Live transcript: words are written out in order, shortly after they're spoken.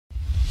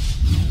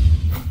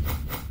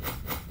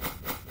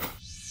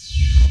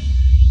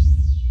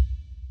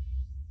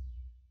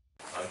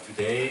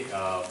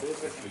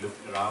if you look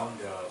around,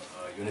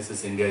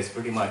 Unisys India is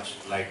pretty much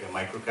like a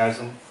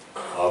microcosm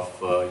of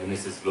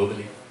Unisys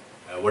globally.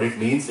 What it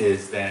means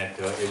is that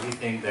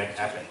everything that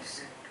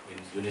happens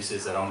in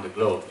Unisys around the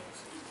globe,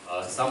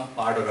 some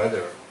part or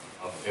other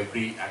of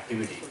every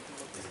activity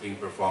is being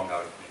performed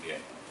out of India,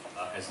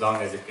 as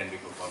long as it can be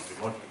performed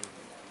remotely.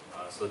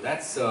 So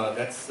that's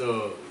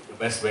the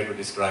best way to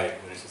describe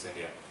Unisys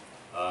India.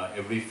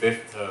 Every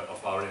fifth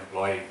of our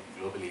employee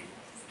globally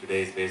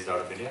today is based out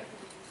of India.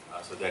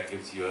 So that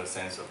gives you a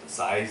sense of the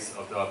size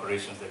of the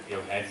operations that we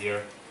have had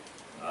here.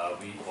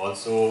 We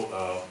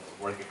also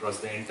work across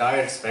the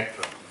entire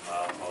spectrum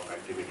of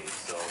activities.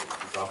 So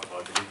if we talk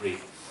about delivery,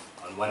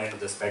 on one end of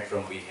the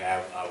spectrum we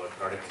have our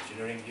product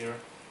engineering here,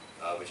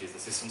 which is the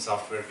system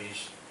software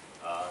piece.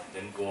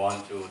 Then go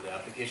on to the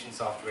application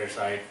software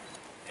side,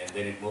 and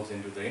then it moves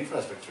into the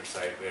infrastructure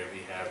side where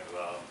we have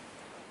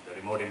the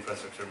remote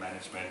infrastructure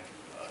management,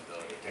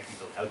 the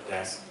technical help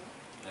desk,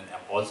 and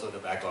also the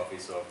back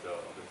office of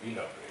the field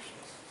operations.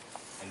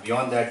 And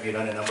beyond that, we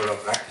run a number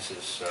of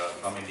practices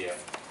from India,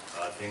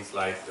 things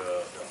like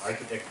the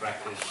architect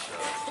practice,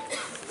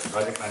 the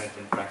project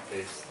management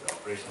practice, the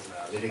operations and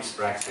analytics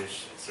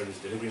practice, service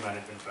delivery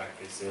management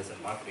practice, sales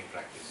and marketing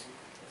practice.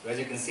 So as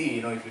you can see,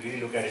 if you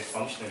really look at it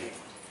functionally,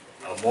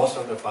 most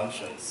of the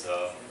functions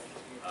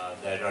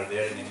that are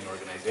there in any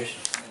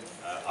organization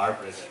are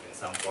present in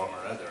some form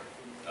or other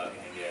in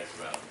India as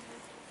well.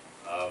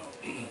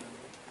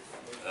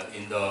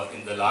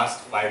 In the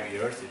last 5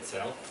 years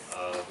itself,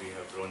 we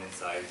have grown in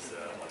size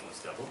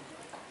almost double,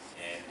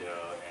 and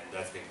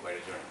that's been quite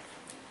a journey.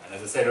 And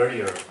as I said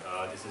earlier,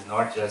 this is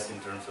not just in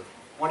terms of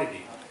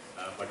quantity,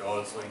 but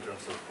also in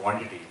terms of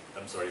quality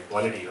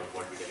of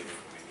what we deliver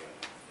from India.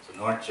 So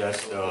not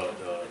just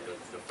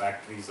the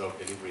factories of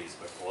deliveries,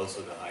 but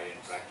also the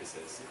high-end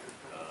practices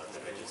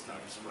that I just now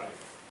described.